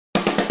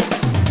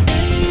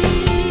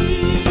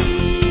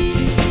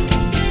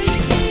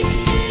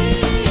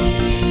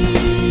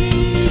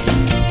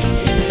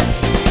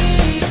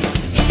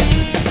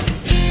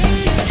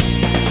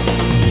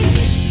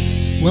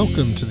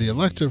Welcome to the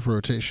Elective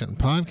Rotation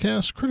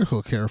Podcast,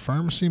 Critical Care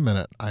Pharmacy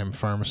Minute. I'm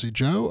Pharmacy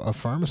Joe of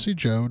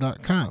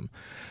PharmacyJoe.com.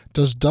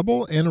 Does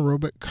double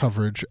anaerobic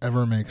coverage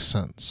ever make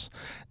sense?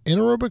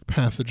 Anaerobic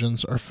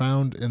pathogens are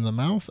found in the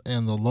mouth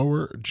and the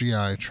lower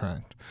GI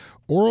tract.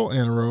 Oral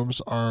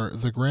anaerobes are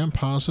the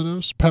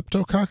gram-positives,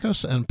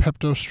 Peptococcus and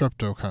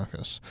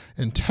Peptostreptococcus.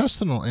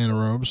 Intestinal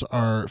anaerobes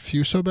are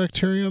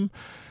Fusobacterium,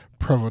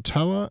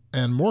 Provotella,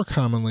 and more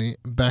commonly,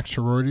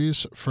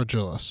 Bacteroides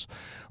fragilis.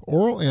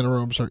 Oral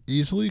anaerobes are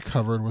easily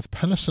covered with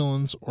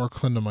penicillins or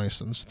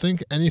clindamycins.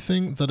 Think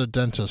anything that a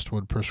dentist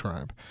would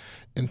prescribe.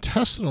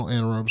 Intestinal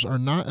anaerobes are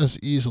not as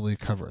easily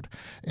covered.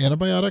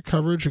 Antibiotic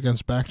coverage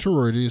against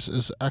Bacteroides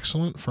is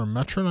excellent for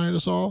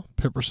metronidazole,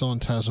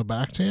 piperacillin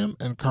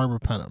tazobactam, and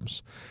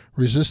carbapenems.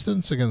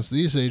 Resistance against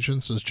these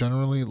agents is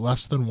generally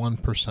less than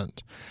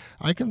 1%.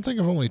 I can think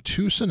of only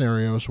two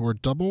scenarios where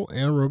double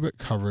anaerobic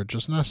coverage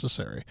is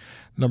necessary.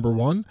 Number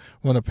one,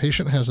 when a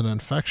patient has an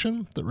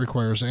infection that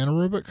requires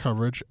anaerobic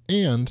coverage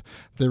and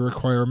they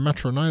require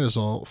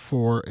metronidazole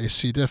for a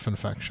C. diff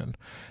infection.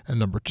 And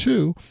number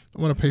two,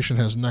 when a patient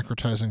has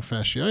necrotizing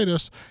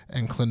fasciitis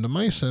and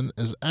clindamycin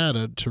is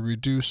added to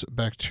reduce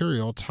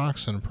bacterial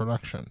toxin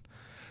production.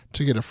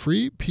 To get a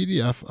free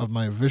PDF of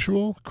my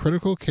visual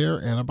critical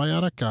care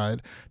antibiotic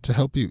guide to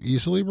help you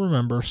easily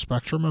remember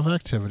spectrum of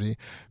activity,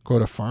 go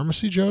to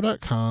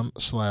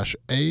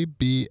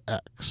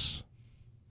pharmacyjoe.com/ABX.